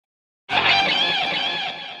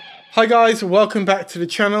Hi guys, welcome back to the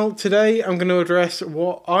channel. Today I'm going to address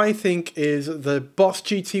what I think is the Boss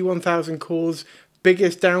GT-1000 core's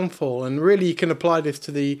biggest downfall, and really you can apply this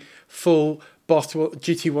to the full Boss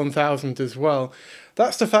GT-1000 as well.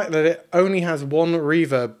 That's the fact that it only has one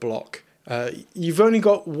reverb block. You've only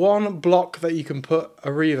got one block that you can put a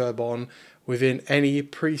reverb on within any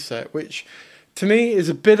preset, which to me is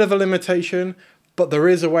a bit of a limitation, but there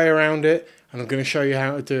is a way around it, and I'm going to show you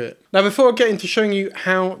how to do it. Now, before I get into showing you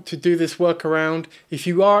how to do this workaround, if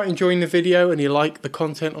you are enjoying the video and you like the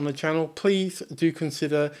content on the channel, please do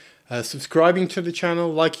consider subscribing to the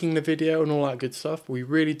channel, liking the video and all that good stuff. We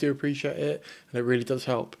really do appreciate it, and it really does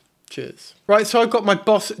help. Cheers. Right, so I've got my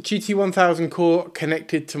Boss GT-1000 core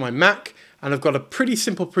connected to my Mac, and I've got a pretty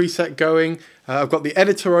simple preset going. I've got the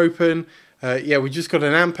editor open. Yeah, we just got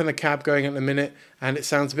an amp and a cab going at the minute, and it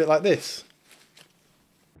sounds a bit like this.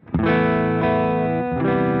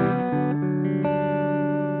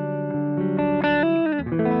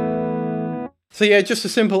 So yeah, just a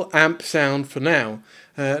simple amp sound for now.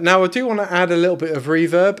 Now I do want to add a little bit of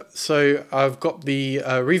reverb, so I've got the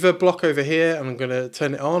reverb block over here and I'm going to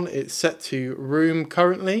turn it on. It's set to room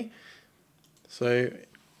currently, so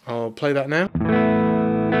I'll play that now.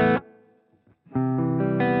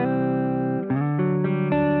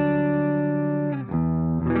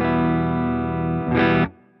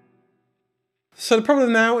 So the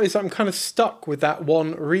problem now is I'm kind of stuck with that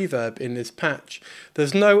one reverb in this patch.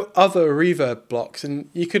 There's no other reverb blocks, and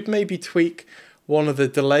you could maybe tweak one of the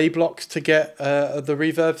delay blocks to get the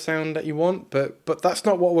reverb sound that you want, but that's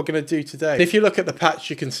not what we're going to do today. If you look at the patch,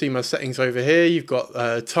 you can see my settings over here. You've got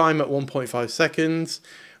time at 1.5 seconds.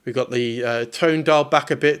 We've got the tone dial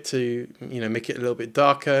back a bit to make it a little bit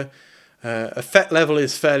darker. Effect level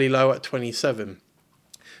is fairly low at 27.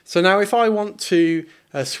 So now if I want to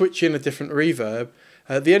switch in a different reverb,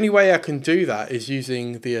 the only way I can do that is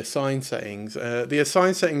using the assign settings. The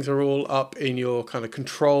assign settings are all up in your kind of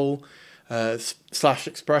control /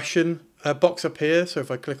 expression box up here. So if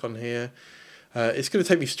I click on here, it's going to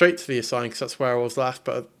take me straight to the assign because that's where I was last,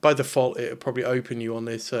 but by default it'll probably open you on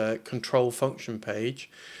this control function page.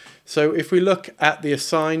 So if we look at the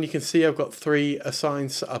assign, you can see I've got 3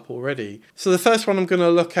 assigns set up already. So the first one I'm going to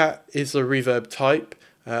look at is the reverb type.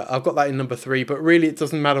 I've got that in number 3, but really it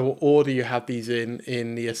doesn't matter what order you have these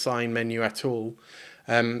in the assign menu at all.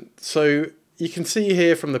 So you can see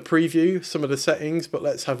here from the preview some of the settings, but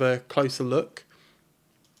let's have a closer look.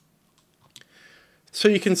 So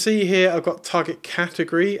you can see here I've got target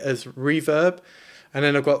category as reverb, and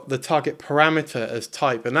then I've got the target parameter as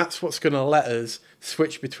type, and that's what's going to let us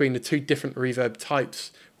switch between the 2 different reverb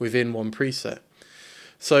types within one preset.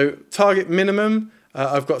 So target minimum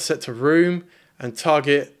I've got set to room, and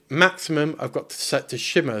target maximum I've got set to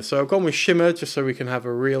shimmer. So I've gone with shimmer just so we can have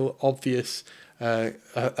a real obvious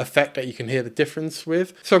effect that you can hear the difference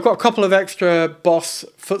with. So I've got a couple of extra Boss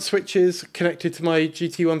foot switches connected to my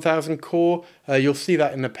GT-1000 core. You'll see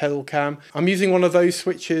that in the pedal cam. I'm using one of those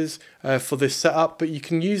switches for this setup, but you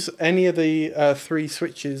can use any of the 3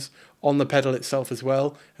 switches on the pedal itself as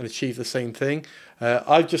well and achieve the same thing.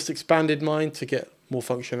 I've just expanded mine to get more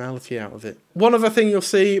functionality out of it. One other thing you'll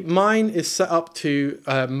see, mine is set up to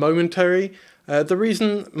momentary. The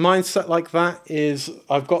reason mine's set like that is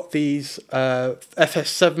I've got these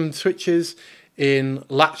FS7 switches in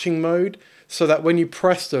latching mode, so that when you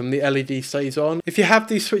press them the LED stays on. If you have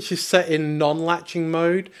these switches set in non-latching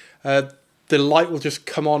mode, the light will just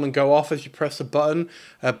come on and go off as you press a button,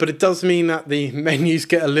 but it does mean that the menus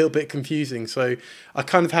get a little bit confusing, so I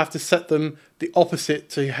kind of have to set them the opposite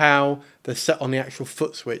to how they're set on the actual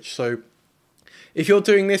foot switch. So if you're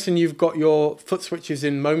doing this and you've got your foot switches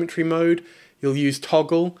in momentary mode, you'll use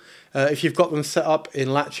toggle. If you've got them set up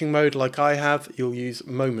in latching mode like I have, you'll use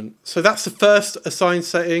moment. So that's the first assign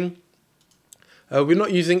setting. We're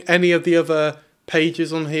not using any of the other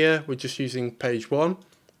pages on here, we're just using page 1.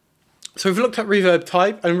 So we've looked at reverb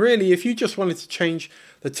type, and really if you just wanted to change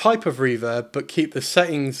the type of reverb but keep the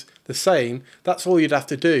settings the same, that's all you'd have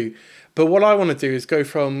to do. But what I want to do is go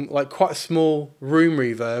from like quite a small room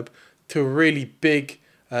reverb to a really big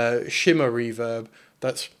shimmer reverb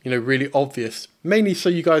that's really obvious, mainly so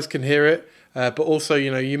you guys can hear it, but also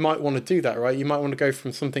you might want to do that, right? You might want to go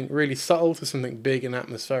from something really subtle to something big and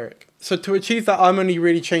atmospheric. So to achieve that, I'm only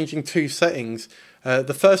really changing 2 settings.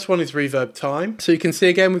 The first one is reverb time. So you can see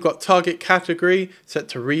again we've got target category set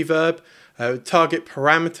to reverb, target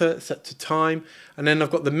parameter set to time, and then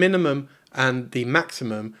I've got the minimum and the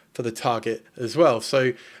maximum for the target as well.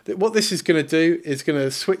 So what this is going to do is going to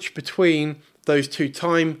switch between those 2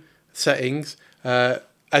 time settings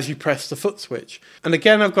as you press the foot switch. And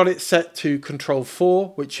again, I've got it set to control 4,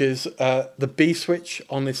 which is the B switch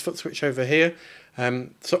on this foot switch over here.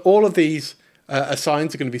 So all of these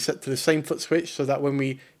assigns are going to be set to the same foot switch, so that when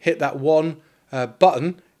we hit that one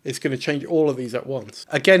button, it's going to change all of these at once.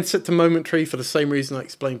 Again, set to momentary for the same reason I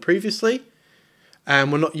explained previously.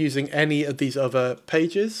 And we're not using any of these other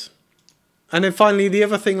pages. And then finally, the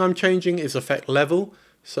other thing I'm changing is effect level.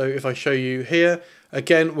 So if I show you here,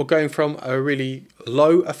 again, we're going from a really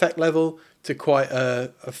low effect level to quite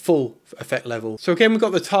a full effect level. So again, we've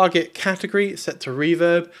got the target category set to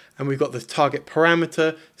reverb, and we've got the target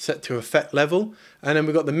parameter set to effect level, and then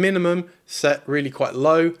we've got the minimum set really quite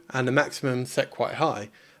low and the maximum set quite high.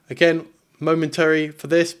 Again, momentary for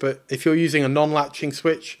this, but if you're using a non-latching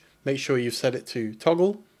switch, make sure you set it to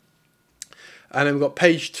toggle. And then we've got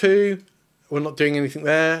page 2, we're not doing anything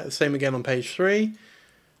there. Same again on page 3. I'm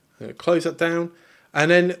going to close that down.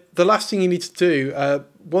 And then the last thing you need to do,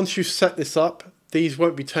 once you set this up, these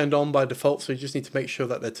won't be turned on by default, so you just need to make sure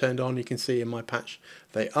that they're turned on. You can see in my patch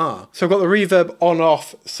they are. So I've got the reverb on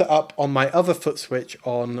off set up on my other foot switch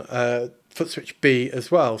on foot switch B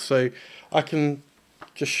as well. So I can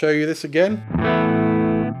just show you this again.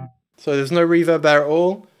 So there's no reverb there at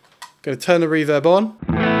all. I'm going to turn the reverb on.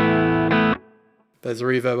 There's a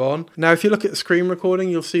reverb on. Now if you look at the screen recording,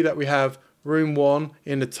 you'll see that we have room 1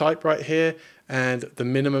 in the type right here, and the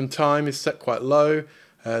minimum time is set quite low.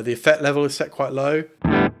 The effect level is set quite low.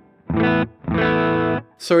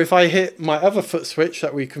 So if I hit my other foot switch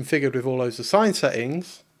that we configured with all those assign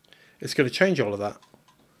settings, it's going to change all of that.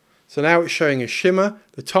 So now it's showing a shimmer,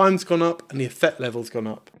 the time's gone up, and the effect level's gone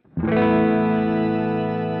up.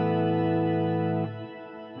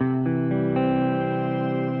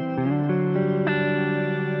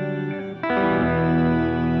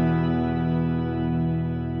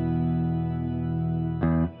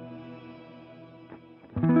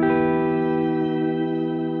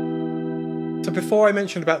 So before I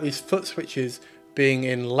mentioned about these foot switches being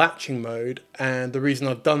in latching mode, and the reason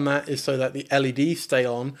I've done that is so that the LEDs stay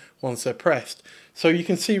on once they're pressed. So you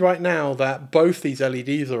can see right now that both these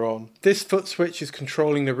LEDs are on. This foot switch is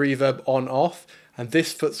controlling the reverb on off, and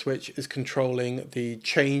this foot switch is controlling the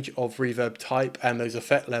change of reverb type and those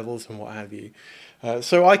effect levels and what have you.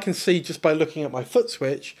 So I can see just by looking at my foot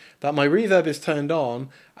switch that my reverb is turned on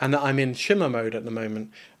and that I'm in shimmer mode at the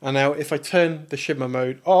moment. And now if I turn the shimmer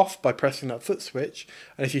mode off by pressing that foot switch,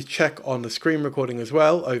 and if you check on the screen recording as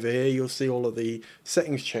well, over here you'll see all of the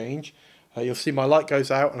settings change. You'll see my light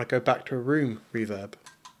goes out and I go back to a room reverb.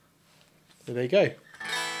 So there you go.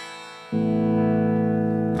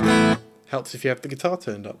 Helps if you have the guitar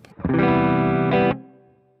turned up.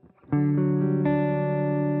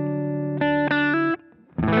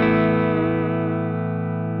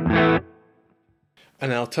 And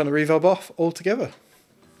now I'll turn the reverb off altogether.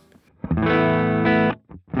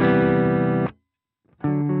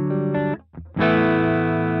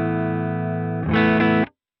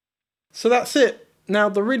 So that's it. Now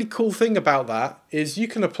the really cool thing about that is you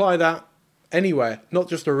can apply that anywhere, not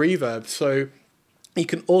just a reverb. So you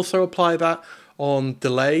can also apply that on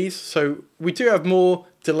delays. So we do have more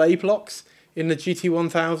delay blocks in the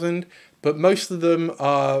GT-1000, but most of them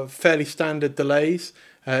are fairly standard delays.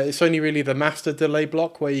 It's only really the master delay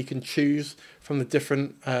block where you can choose from the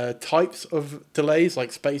different types of delays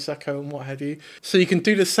like space echo and what have you. So you can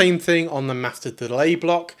do the same thing on the master delay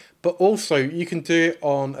block, but also you can do it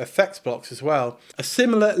on effects blocks as well. A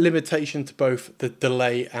similar limitation to both the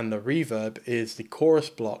delay and the reverb is the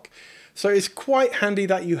chorus block. So it's quite handy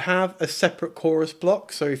that you have a separate chorus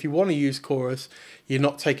block. So if you want to use chorus, you're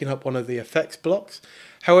not taking up one of the effects blocks.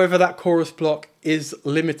 However, that chorus block is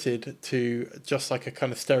limited to just like a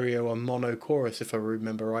kind of stereo or mono chorus, if I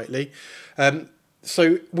remember rightly.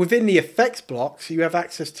 So within the effects blocks, you have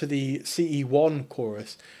access to the CE1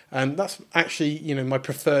 chorus, and that's actually, you know, my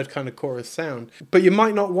preferred kind of chorus sound. But you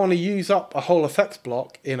might not want to use up a whole effects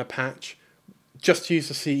block in a patch just to use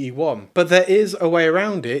the CE1. But there is a way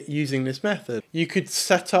around it using this method. You could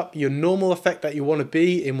set up your normal effect that you want to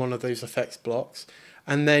be in one of those effects blocks,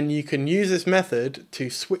 and then you can use this method to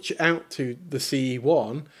switch it out to the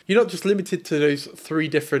CE1. You're not just limited to those 3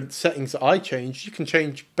 different settings that I changed. You can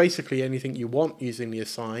change basically anything you want using the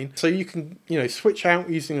assign. So you can, you know, switch out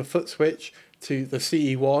using a foot switch to the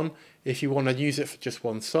CE1 if you want to use it for just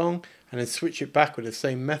one song, and then switch it back with the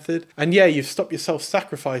same method. And yeah, you've stopped yourself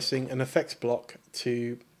sacrificing an effects block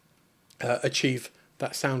to achieve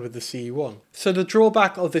that sound with the CE1. So the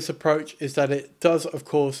drawback of this approach is that it does of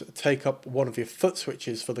course take up one of your foot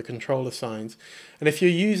switches for the controller signs, and if you're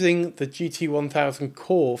using the GT-1000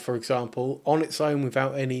 core, for example, on its own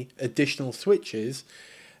without any additional switches,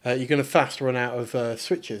 you're going to fast run out of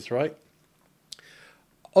switches, right?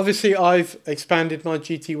 Obviously, I've expanded my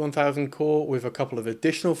GT-1000 core with a couple of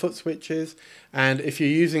additional foot switches, and if you're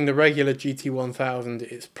using the regular GT-1000,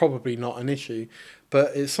 it's probably not an issue,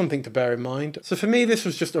 but it's something to bear in mind. So for me, this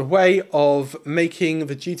was just a way of making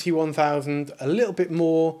the GT-1000 a little bit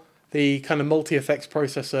more the kind of multi-effects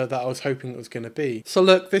processor that I was hoping it was going to be. So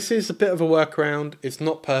look, this is a bit of a workaround. It's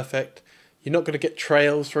not perfect. You're not going to get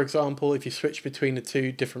trails, for example, if you switch between the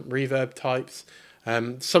two different reverb types.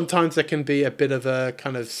 Sometimes there can be a bit of a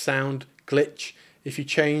kind of sound glitch if you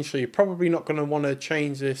change, so you're probably not going to want to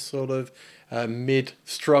change this sort of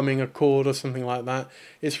mid-strumming a chord or something like that.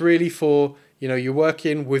 It's really for, you know, you're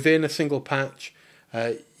working within a single patch,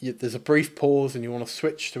 there's a brief pause and you want to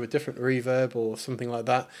switch to a different reverb or something like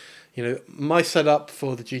that. You know, my setup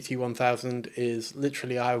for the GT-1000 is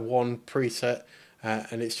literally I have one preset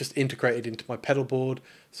and it's just integrated into my pedal board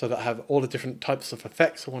so that I have all the different types of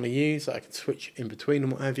effects I want to use that I can switch in between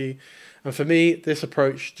and what have you. And for me, this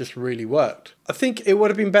approach just really worked. I think it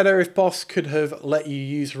would have been better if Boss could have let you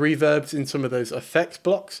use reverbs in some of those effects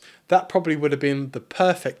blocks. That probably would have been the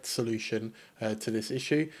perfect solution to this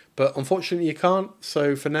issue, but unfortunately you can't.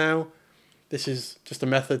 So for now, this is just a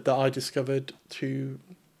method that I discovered to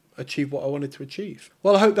achieve what I wanted to achieve.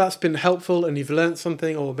 Well, I hope that's been helpful and you've learned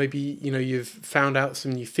something, or maybe, you know, you've found out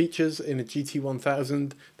some new features in a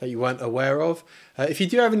GT-1000 that you weren't aware of. If you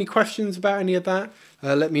do have any questions about any of that,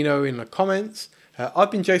 let me know in the comments.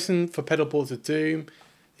 I've been Jason for Pedalboards of Doom.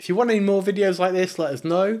 If you want any more videos like this, let us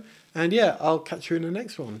know. And yeah, I'll catch you in the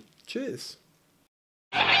next one. Cheers.